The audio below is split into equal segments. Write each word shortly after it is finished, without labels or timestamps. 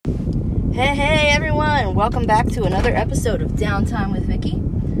Hey everyone, welcome back to another episode of Downtime with Vicky.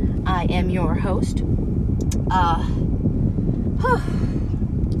 I am your host. I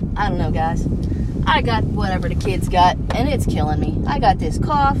don't know, guys. I got whatever the kids got, and it's killing me. I got this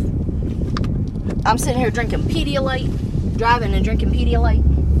cough. I'm sitting here drinking Pedialyte, driving and drinking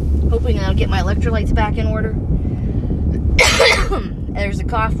Pedialyte, hoping I'll get my electrolytes back in order. There's a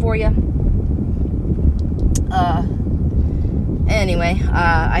cough for you. Anyway,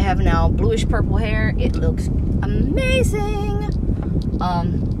 I have now bluish purple hair. It looks amazing.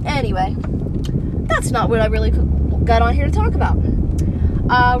 Anyway, that's not what I really got on here to talk about.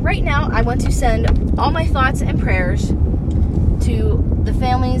 Right now, I want to send all my thoughts and prayers to the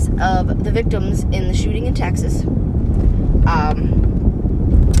families of the victims in the shooting in Texas.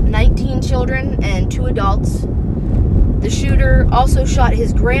 19 children and 2 adults. The shooter also shot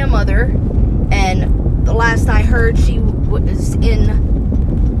his grandmother, and the last I heard, she was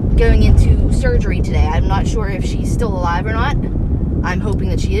going into surgery today. I'm not sure if she's still alive or not. I'm hoping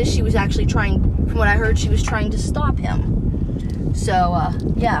that she is. She was actually trying, from what I heard, she was trying to stop him. So,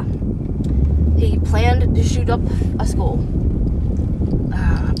 yeah. He planned to shoot up a school.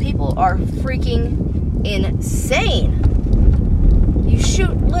 People are freaking insane. You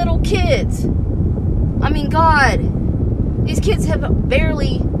shoot little kids. I mean, God. These kids have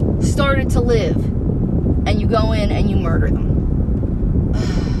barely started to live. And you go in and you murder them.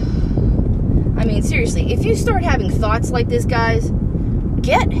 I mean, seriously, if you start having thoughts like this, guys,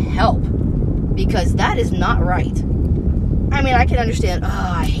 get help. Because that is not right. I mean, I can understand,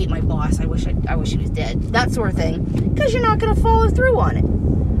 I hate my boss, I wish he was dead. That sort of thing. Because you're not going to follow through on it.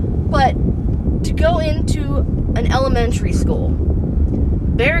 But to go into an elementary school,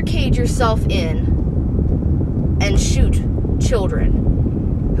 barricade yourself in, and shoot children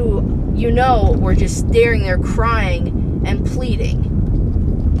who, you know, were just staring there crying and pleading.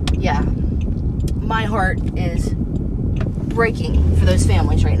 Yeah. My heart is breaking for those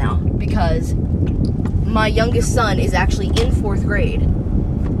families right now, because my youngest son is actually in 4th grade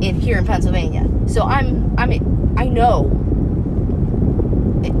here in Pennsylvania. So I know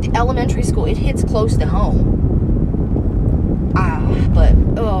elementary school, it hits close to home. But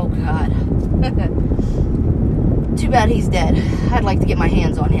oh God. Too bad he's dead. I'd like to get my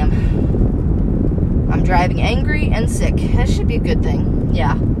hands on him. I'm driving angry and sick. That should be a good thing.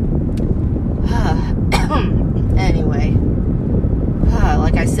 Yeah. Anyway.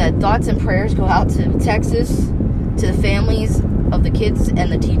 Like I said, thoughts and prayers go out to Texas, to the families of the kids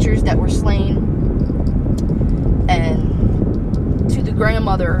and the teachers that were slain, and to the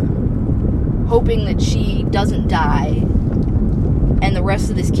grandmother, hoping that she doesn't die, and the rest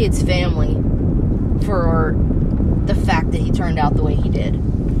of this kid's family, for the fact that he turned out the way he did.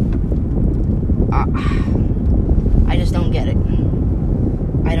 I just don't get it.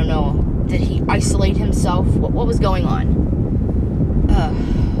 I don't know. Did he isolate himself? What was going on?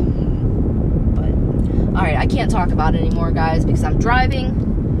 But alright, I can't talk about it anymore, guys, because I'm driving.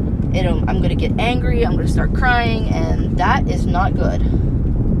 I'm going to get angry. I'm going to start crying, and that is not good.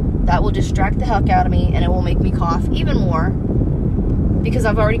 That will distract the heck out of me, and it will make me cough even more, because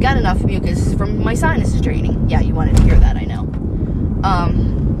I've already got enough mucus from my sinuses draining. Yeah, you wanted to hear that, I know.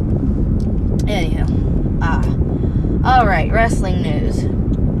 Anyhow. Alright, wrestling news.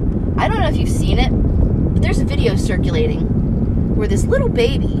 I don't know if you've seen it, but there's a video circulating where this little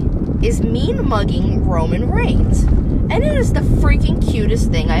baby is mean mugging Roman Reigns. And it is the freaking cutest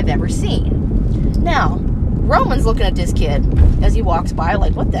thing I've ever seen. Now, Roman's looking at this kid as he walks by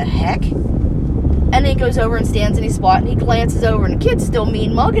like, what the heck? And then he goes over and stands in his spot, and he glances over, and the kid's still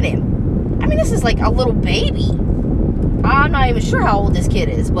mean mugging him. I mean, this is like a little baby. I'm not even sure how old this kid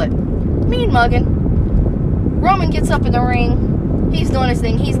is, but mean mugging. Roman gets up in the ring. He's doing his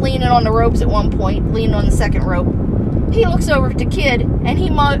thing. He's leaning on the ropes at one point, leaning on the second rope. He looks over at the kid, and he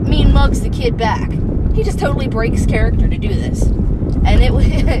mean mugs the kid back. He just totally breaks character to do this. And it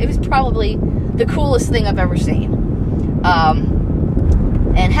was probably the coolest thing I've ever seen.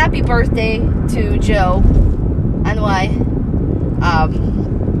 And happy birthday to Joe and why.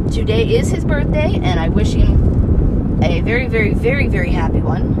 Today is his birthday, and I wish him a very, very, very, very happy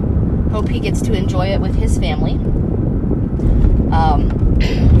one. Hope he gets to enjoy it with his family.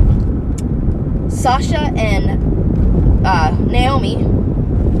 Sasha and Naomi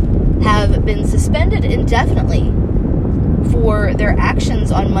have been suspended indefinitely for their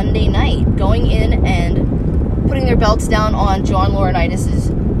actions on Monday night, going in and putting their belts down on John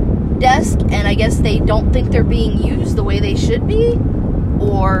Laurinaitis' desk, and I guess they don't think they're being used the way they should be,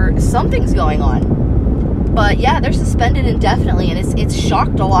 or something's going on. But yeah, they're suspended indefinitely, and it's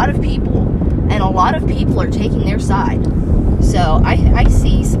shocked a lot of people, and a lot of people are taking their side. So I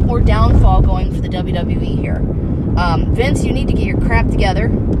see some more downfall all going for the WWE here. Vince, you need to get your crap together.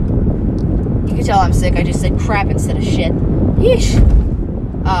 You can tell I'm sick. I just said crap instead of shit. Yeesh.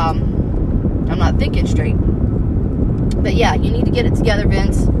 I'm not thinking straight. But yeah, you need to get it together,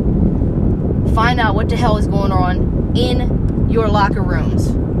 Vince. Find out what the hell is going on in your locker rooms.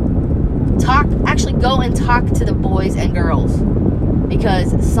 Actually go and talk to the boys and girls.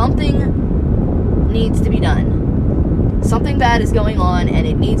 Because something needs to be done. Something bad is going on and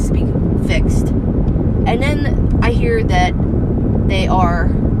it needs to be fixed. And then I hear that they are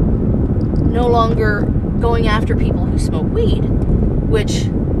no longer going after people who smoke weed, which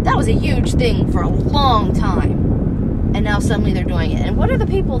that was a huge thing for a long time. And now suddenly they're doing it. And what are the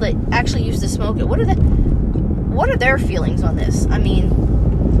people that actually used to smoke it? What are their feelings on this? I mean,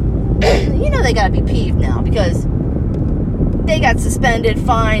 you know they gotta be peeved now because they got suspended,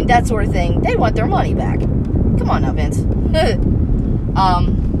 fined, that sort of thing. They want their money back. Come on now, Vince.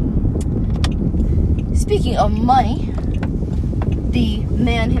 Speaking of money, the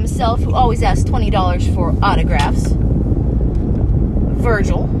man himself who always asks $20 for autographs,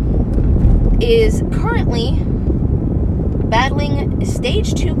 Virgil, is currently battling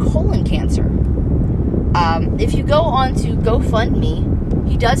stage 2 colon cancer. If you go on to GoFundMe,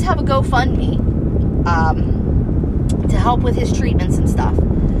 he does have a GoFundMe to help with his treatments and stuff.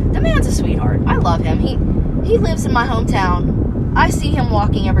 The man's a sweetheart. I love him. He lives in my hometown. I see him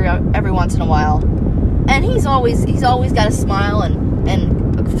walking every once in a while, and he's always got a smile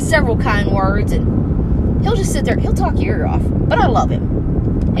and several kind words, and he'll just sit there. He'll talk your ear off, but I love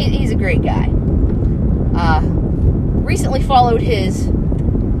him. He's a great guy. Recently followed his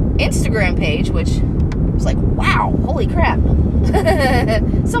Instagram page, which was like, wow, holy crap.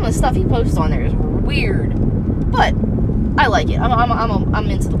 Some of the stuff he posts on there is weird, but I like it. I'm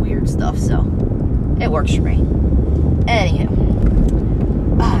into the weird stuff, so it works for me. Anywho,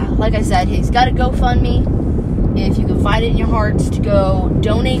 like I said, he's got a GoFundMe. If you can find it in your hearts to go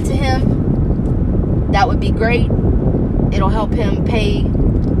donate to him, that would be great. It'll help him pay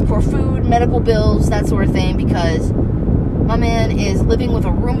for food, medical bills, that sort of thing, because my man is living with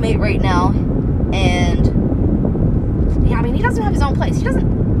a roommate right now, and yeah, I mean, he doesn't have his own place. He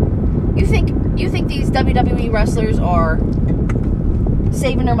doesn't. You think these WWE wrestlers are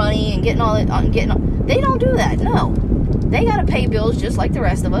saving their money and getting all it? They don't do that. No, they gotta pay bills just like the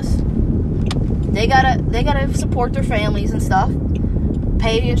rest of us. They gotta support their families and stuff,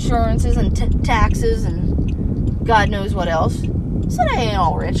 pay insurances and taxes and God knows what else. So they ain't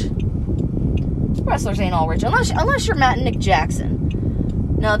all rich. Wrestlers ain't all rich unless you're Matt and Nick Jackson.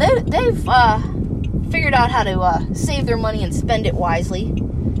 No, they've figured out how to save their money and spend it wisely.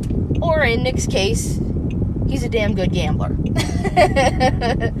 Or in Nick's case, he's a damn good gambler.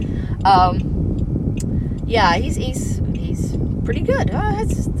 Yeah, he's pretty good.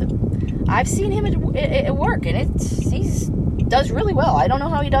 I've seen him at work, and he does really well. I don't know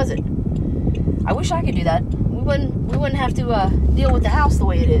how he does it. I wish I could do that. We wouldn't have to deal with the house the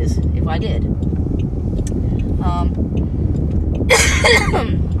way it is if I did.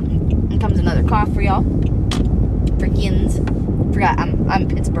 Here comes another cough for y'all. For Yins. Forgot, I'm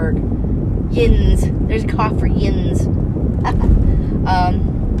Pittsburgh. Yins. There's a cough for Yins.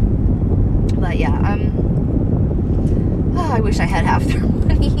 But yeah, I wish I had half their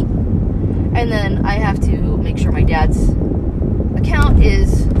money. And then I have to make sure my dad's account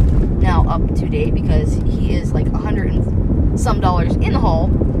is now up to date because he is like $100 and some in the hole.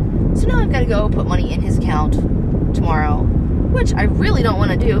 So now I've got to go put money in his account tomorrow, which I really don't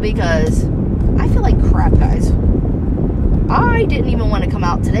want to do because I feel like crap, guys. I didn't even want to come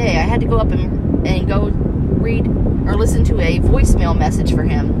out today. I had to go up and go read or listen to a voicemail message for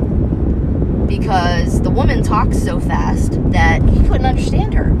him because the woman talks so fast that he couldn't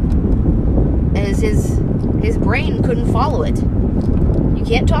understand her, as his brain couldn't follow it. You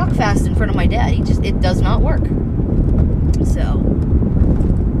can't talk fast in front of my dad. It does not work. So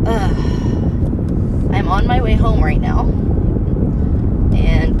I'm on my way home right now,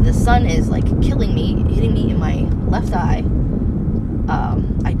 and the sun is like killing me, hitting me in my left eye.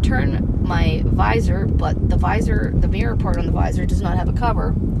 I turn my visor, but the mirror part on the visor does not have a cover,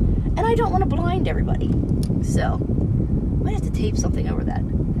 and I don't want to blind everybody, so I might have to tape something over that.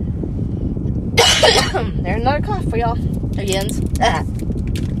 There's another cough for y'all. Again.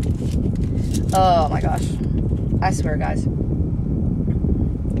 Oh my gosh. I swear, guys.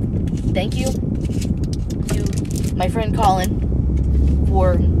 Thank you to my friend Colin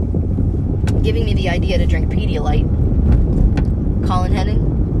for giving me the idea to drink Pedialyte. Colin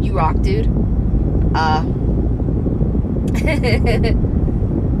Henning, you rock, dude.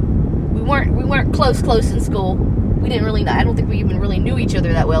 We weren't close in school. We didn't really, I don't think we even really knew each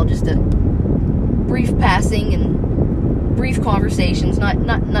other that well, just to brief passing and brief conversations.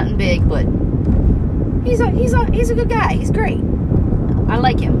 Nothing big, but he's a good guy. He's great. I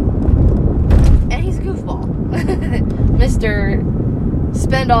like him. And he's a goofball. Mr.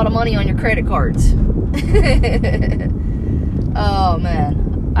 Spend all the money on your credit cards. Oh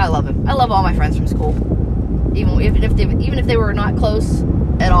man, I love him. I love all my friends from school. Even if they were not close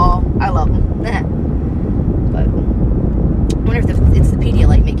at all, I love them. But I wonder if it's the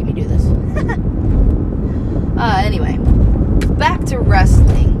Pedialyte making me do this. Anyway, back to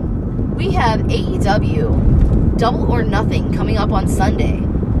wrestling. We have AEW Double or Nothing coming up on Sunday,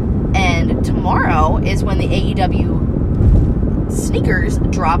 and tomorrow is when the AEW sneakers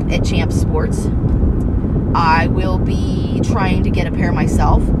drop at Champ Sports. I will be trying to get a pair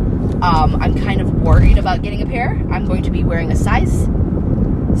myself. I'm kind of worried about getting a pair. I'm going to be wearing a size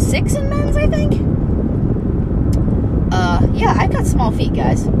 6 in men's, I think. Yeah, I've got small feet,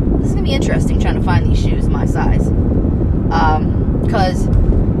 guys. This is going to be interesting trying to find these shoes my size. Because,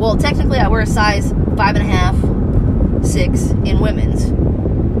 well, technically I wear a size 5.5, 6 in women's.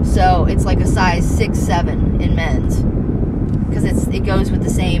 So it's like a size 6, 7 in men's. Because it goes with the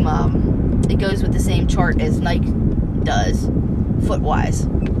same, chart as Nike does, foot-wise.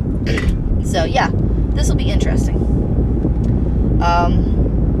 So, yeah, this will be interesting.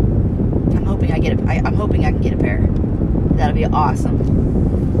 I'm hoping I can get a pair. That'll be awesome.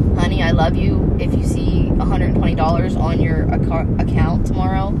 Honey, I love you. If you see $120 on your account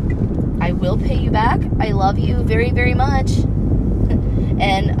tomorrow, I will pay you back. I love you very, very much.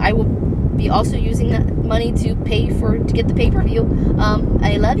 And I will be also using that money to get the pay-per-view.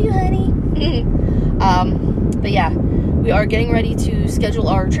 I love you, honey. But yeah, we are getting ready to schedule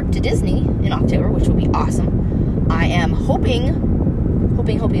our trip to Disney in October, which will be awesome. I am hoping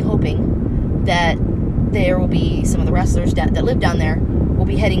that there will be some of the wrestlers that live down there will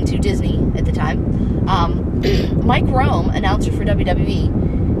be heading to Disney at the time. Mike Rome, announcer for WWE,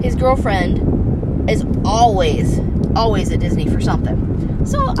 his girlfriend is always at Disney for something.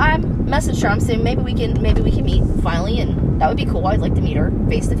 So I messaged her. I'm saying maybe we can meet finally, and that would be cool. I'd like to meet her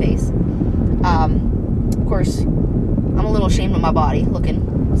face to face. Of course, I'm a little ashamed of my body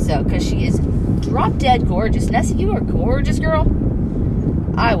looking, so because she is drop dead gorgeous. Nessie, you are a gorgeous girl.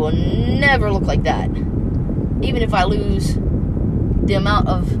 I will never look like that. Even if I lose the amount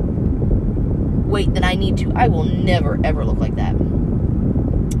of weight that I need to, I will never ever look like that.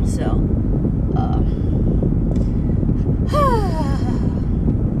 So,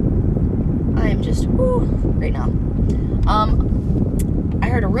 I am just right now. I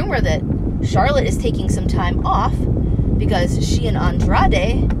heard a rumor that Charlotte is taking some time off because she and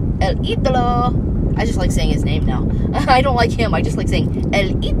Andrade El Idolo, I just like saying his name now. I don't like him, I just like saying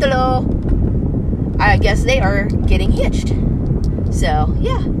El Idolo. I guess they are getting hitched. So,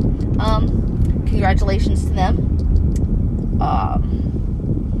 yeah. Congratulations to them.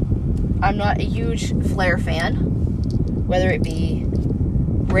 I'm not a huge Flair fan, whether it be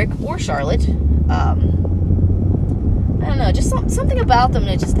Rick or Charlotte. I don't know, just something about them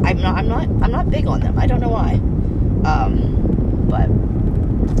that just I'm not big on them. I don't know why. But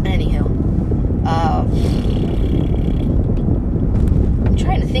anywho, I'm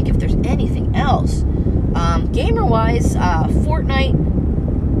trying to think if there's anything else. Gamer wise, Fortnite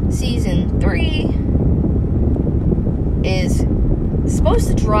Season 3 is supposed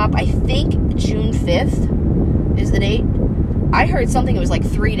to drop, I think, June 5th is the date. I heard something, it was like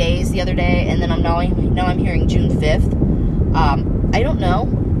 3 days the other day, and then now I'm hearing June 5th. I don't know.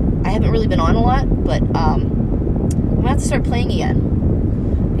 I haven't really been on a lot, but I'm gonna have to start playing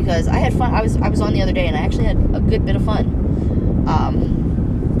again because I had fun. I was on the other day, and I actually had a good bit of fun.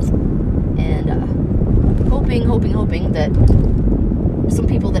 Hoping that some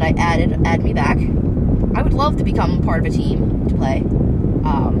people that I add me back. I would love to become part of a team to play,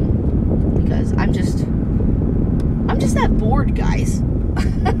 because I'm just that bored, guys.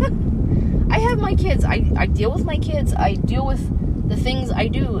 I have my kids. I deal with my kids. I deal with the things I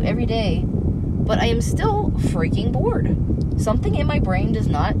do every day, but I am still freaking bored. Something in my brain does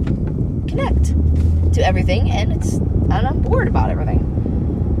not connect to everything, and I'm bored about everything.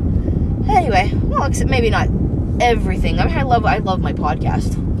 Anyway, well, except maybe not everything. I mean, I love my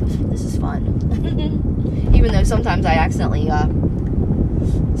podcast. This is fun. Even though sometimes I accidentally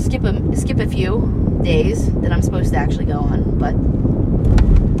skip a few days that I'm supposed to actually go on, but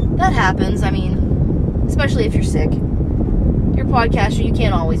that happens. I mean, especially if you're sick. Your podcaster, you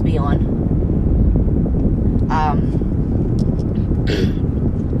can't always be on.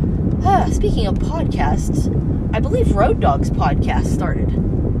 Speaking of podcasts, I believe Road Dogg's podcast started.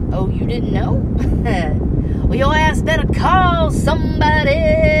 Oh, you didn't know? Well, your ass better call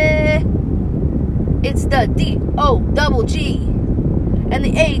somebody. It's the D-O-double-G and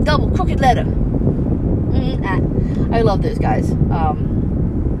the A double crooked letter. I love those guys.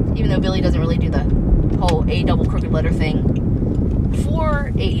 Even though Billy doesn't really do the whole A double crooked letter thing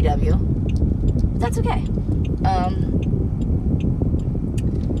for AEW. But that's okay.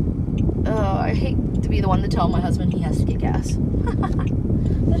 I hate to be the one to tell my husband he has to get gas.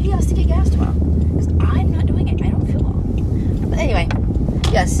 But he has to get gas tomorrow. Because I'm not doing it. I don't feel well. But anyway,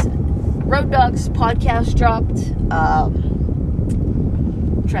 yes. Road Dogs podcast dropped.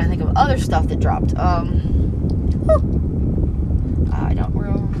 I'm trying to think of other stuff that dropped. I don't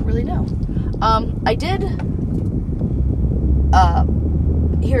really know. I did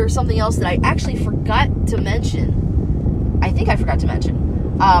hear something else that I actually forgot to mention. I think I forgot to mention.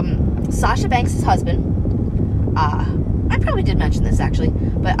 Sasha Banks' husband. I probably did mention this actually,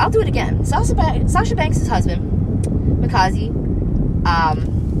 but I'll do it again. Sasha Banks' husband, Mikaze,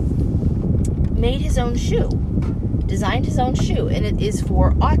 made his own shoe, designed his own shoe, and it is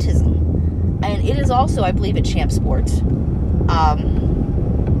for autism, and it is also, I believe, at Champ Sports. I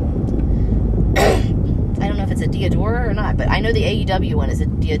don't know if it's a Diadora or not, but I know the AEW one is a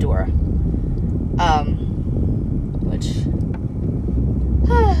Diadora, which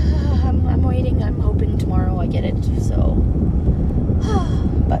I'm waiting. I'm hoping tomorrow I get it. So,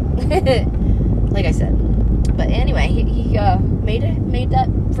 but like I said, but anyway, he made that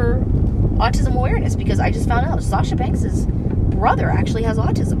for autism awareness, because I just found out Sasha Banks' brother actually has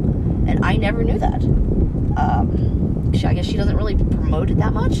autism, and I never knew that. I guess she doesn't really promote it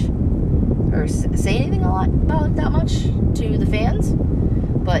that much, or say anything a lot about it that much to the fans.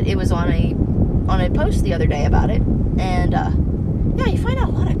 But it was on a post the other day about it, and yeah, you find out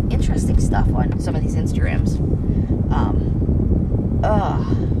a lot of interesting stuff on some of these Instagrams.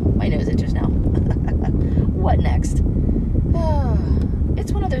 My nose itches now. What next?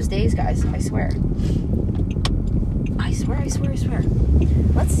 It's one of those days, guys, I swear. I swear.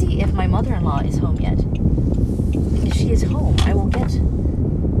 Let's see if my mother-in-law is home yet. If she is home, I will get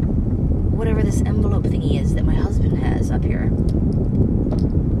whatever this envelope thingy is that my husband has up here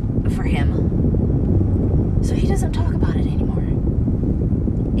for him, so he doesn't talk about it anymore.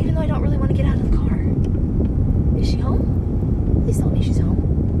 Even though I don't really want to get out of the car. Is she home? Please tell me she's home.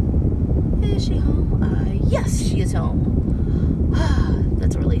 Is she home? Yes, she is home.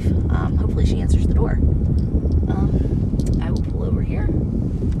 That's a relief. Hopefully she answers the door. I will pull over here.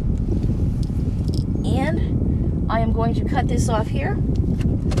 And I am going to cut this off here.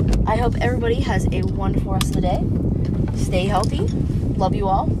 I hope everybody has a wonderful rest of the day. Stay healthy. Love you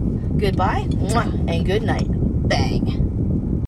all. Goodbye. And good night. Bang.